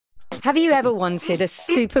Have you ever wanted a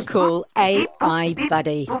super cool AI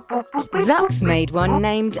buddy? Zuck's made one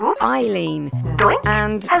named Eileen.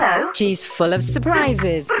 And she's full of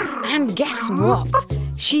surprises. And guess what?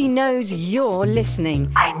 She knows you're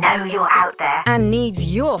listening. I know you're out there. And needs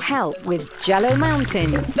your help with Jello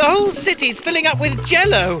Mountains. The whole city's filling up with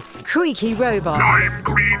Jello. Creaky robots. Lime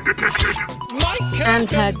green detected. And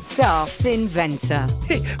her daft inventor.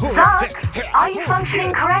 Zucks, are you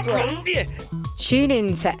functioning correctly? Tune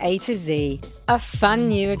in to A to Z, a fun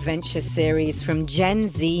new adventure series from Gen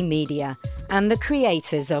Z Media and the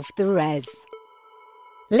creators of The Res.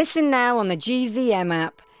 Listen now on the GZM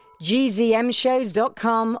app,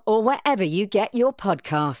 gzmshows.com, or wherever you get your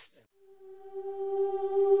podcasts.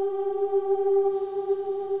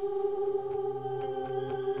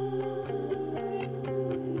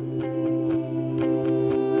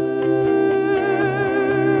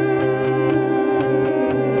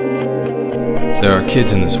 There are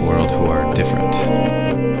kids in this world who are different,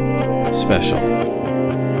 special.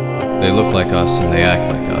 They look like us and they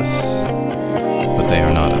act like us, but they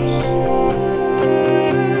are not us.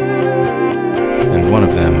 And one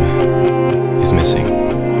of them is missing.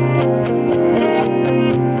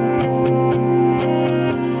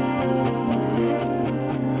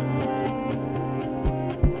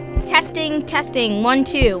 Testing, 1,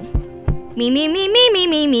 2.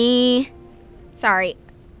 Me. Sorry.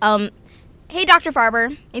 Hey, Dr.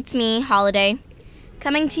 Farber, it's me, Holiday,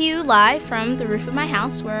 coming to you live from the roof of my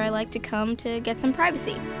house where I like to come to get some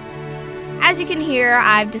privacy. As you can hear,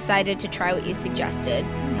 I've decided to try what you suggested,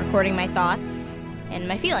 recording my thoughts and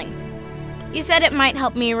my feelings. You said it might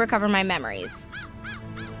help me recover my memories.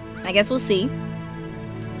 I guess we'll see.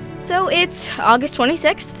 So it's August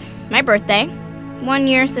 26th, my birthday, 1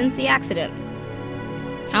 year since the accident.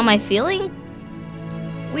 How am I feeling?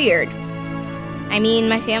 Weird. I mean,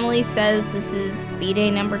 my family says this is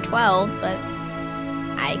B-Day number 12, but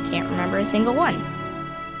I can't remember a single one.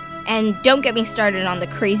 And don't get me started on the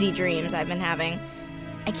crazy dreams I've been having.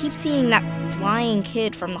 I keep seeing that flying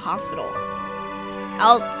kid from the hospital.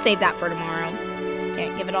 I'll save that for tomorrow.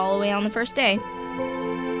 Can't give it all away on the first day.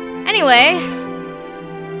 Anyway,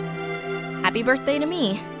 happy birthday to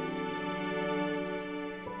me.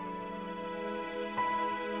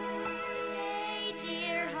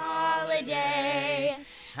 Holiday,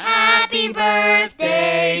 happy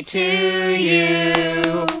birthday to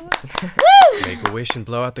you. Woo! Make a wish and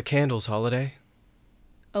blow out the candles, Holiday.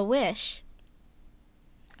 A wish.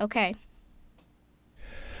 Okay.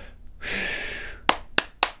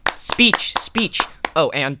 Speech. Oh,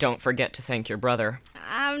 and don't forget to thank your brother.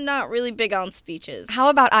 I'm not really big on speeches. How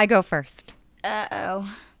about I go first?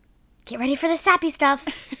 Uh-oh. Get ready for the sappy stuff.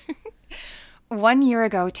 1 year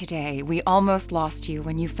ago today, we almost lost you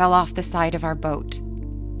when you fell off the side of our boat.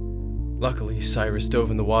 Luckily, Cyrus dove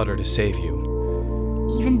in the water to save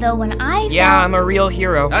you. Even though when I Yeah, I'm a real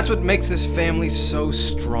hero. That's what makes this family so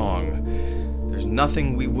strong. There's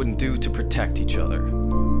nothing we wouldn't do to protect each other.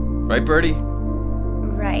 Right, Birdie?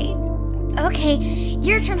 Right. Okay,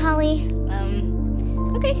 your turn, Holly.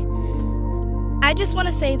 Okay. I just want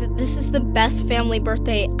to say that this is the best family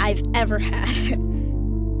birthday I've ever had.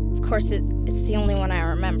 Of course, it's the only one I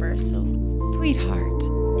remember, so... Sweetheart.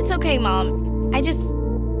 It's okay, Mom.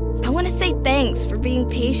 I want to say thanks for being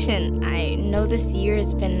patient. I know this year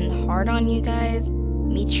has been hard on you guys,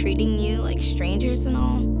 me treating you like strangers and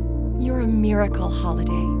all. You're a miracle,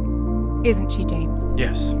 Holiday. Isn't she, James?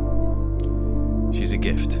 Yes. She's a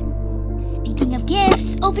gift. Speaking of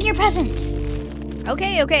gifts, open your presents.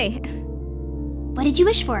 Okay. What did you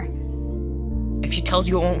wish for? If she tells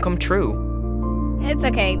you it won't come true. It's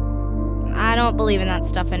okay. I don't believe in that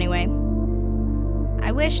stuff anyway.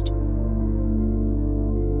 I wished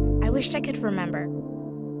I could remember.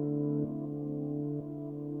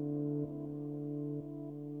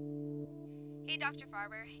 Hey, Dr.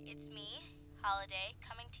 Farber, it's me, Holiday,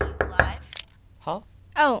 coming to you live. Huh?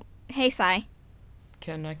 Oh, hey, Sai.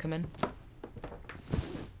 Can I come in?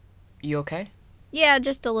 You okay? Yeah,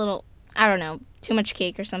 just a little, I don't know, too much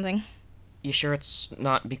cake or something. You sure it's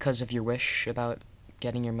not because of your wish about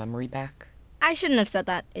getting your memory back? I shouldn't have said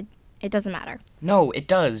that. It doesn't matter. No, it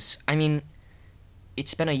does. I mean,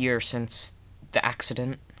 it's been a year since the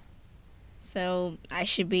accident. So I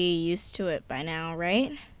should be used to it by now,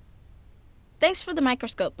 right? Thanks for the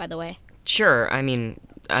microscope, by the way. Sure, I mean,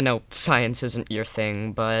 I know science isn't your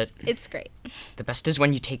thing, but... It's great. The best is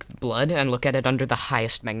when you take the blood and look at it under the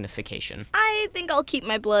highest magnification. I think I'll keep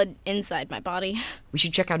my blood inside my body. We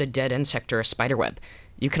should check out a dead insect or a spiderweb.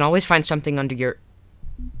 You can always find something under your...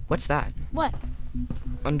 What's that? What?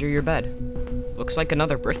 Under your bed. Looks like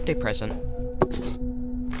another birthday present.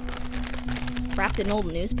 wrapped in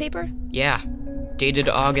old newspaper? Yeah, dated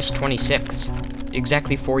August 26th.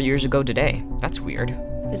 Exactly 4 years ago today. That's weird.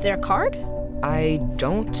 Is there a card? I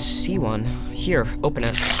don't see one. Here, open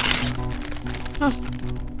it. Huh.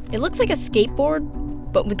 It looks like a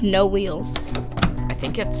skateboard, but with no wheels. I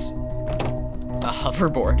think it's a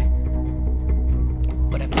hoverboard.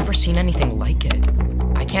 But I've never seen anything like it.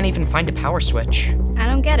 I can't even find a power switch. I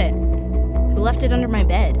don't get it. Who left it under my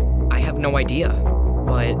bed? I have no idea,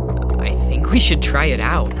 but I think we should try it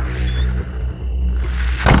out.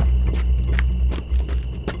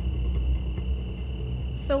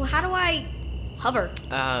 So how do I hover?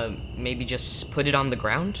 Maybe just put it on the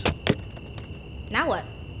ground? Now what?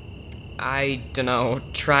 I dunno,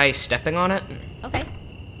 try stepping on it? Okay.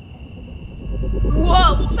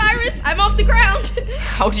 Whoa, Cyrus, I'm off the ground!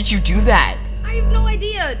 How did you do that? I have no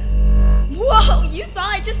idea. Whoa, you saw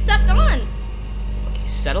I just stepped on. Okay,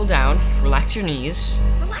 settle down, relax your knees.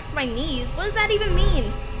 Relax my knees? What does that even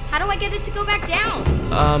mean? How do I get it to go back down?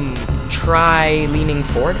 Try leaning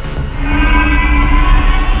forward.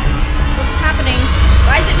 What's happening?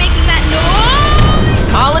 Why is it making that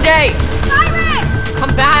noise? Holiday! Cyrus!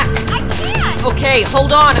 Come back! I can't! Okay,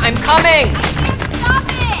 hold on, I'm coming! Stop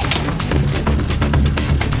it!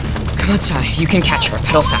 Come on, Sai, you can catch her.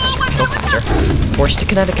 Pedal faster, pedal faster. Force to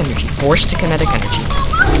kinetic energy, force to kinetic energy.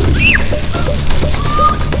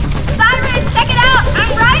 Cyrus, check it out!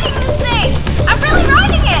 I'm riding this thing! I'm really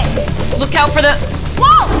riding it! Look out for the...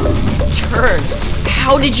 Whoa! turn.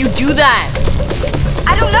 How did you do that?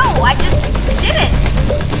 I don't know, I just did it.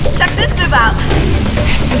 Check this move out.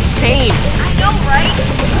 That's insane. I know, right?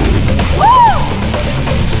 Woo!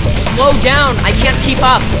 Slow down, I can't keep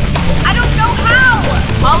up. I don't know how.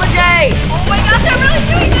 Holiday! Oh my gosh, I'm really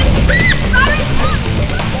doing this! Cyrus, look!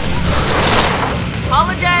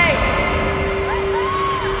 Holiday!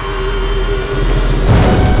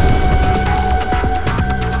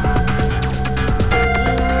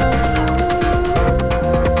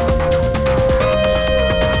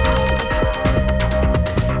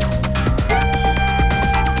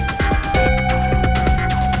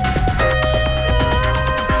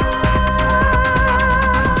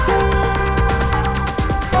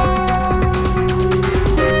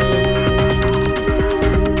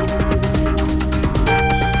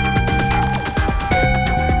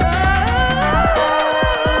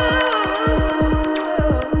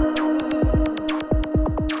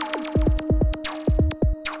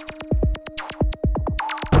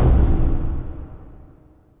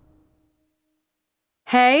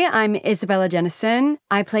 Hey, I'm Isabella Jennison.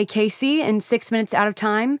 I play Casey in 6 Minutes Out of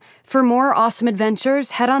Time. For more awesome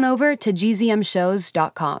adventures, head on over to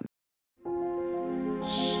gzmshows.com.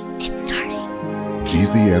 Shh, it's starting.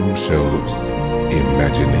 GZM Shows.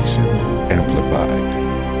 Imagination Amplified.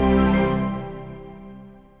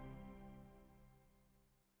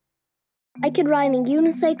 I could ride a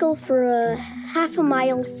unicycle for a half a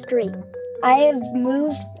mile straight. I have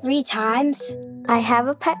moved 3 times. I have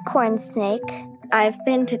a pet corn snake. I've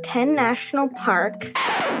been to 10 national parks.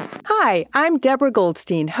 Hi, I'm Deborah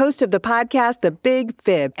Goldstein, host of the podcast The Big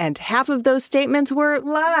Fib, and half of those statements were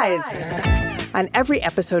lies. On every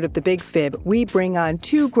episode of The Big Fib, we bring on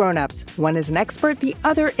 2 grown-ups. One is an expert, the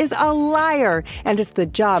other is a liar. And it's the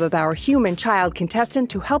job of our human child contestant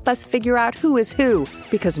to help us figure out who is who,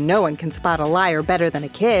 because no one can spot a liar better than a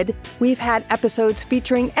kid. We've had episodes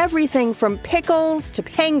featuring everything from pickles to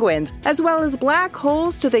penguins, as well as black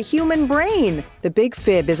holes to the human brain. The Big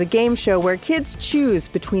Fib is a game show where kids choose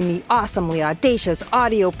between the awesomely audacious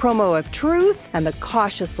audio promo of truth and the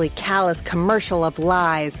cautiously callous commercial of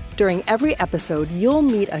lies. During every episode, you'll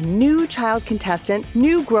meet a new child contestant,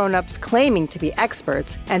 new grown-ups claiming to be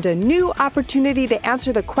experts, and a new opportunity to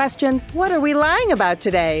answer the question, what are we lying about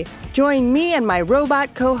today? Join me and my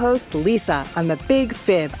robot co-host Lisa on The Big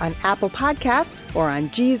Fib on Apple Podcasts or on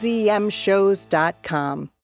gzmshows.com.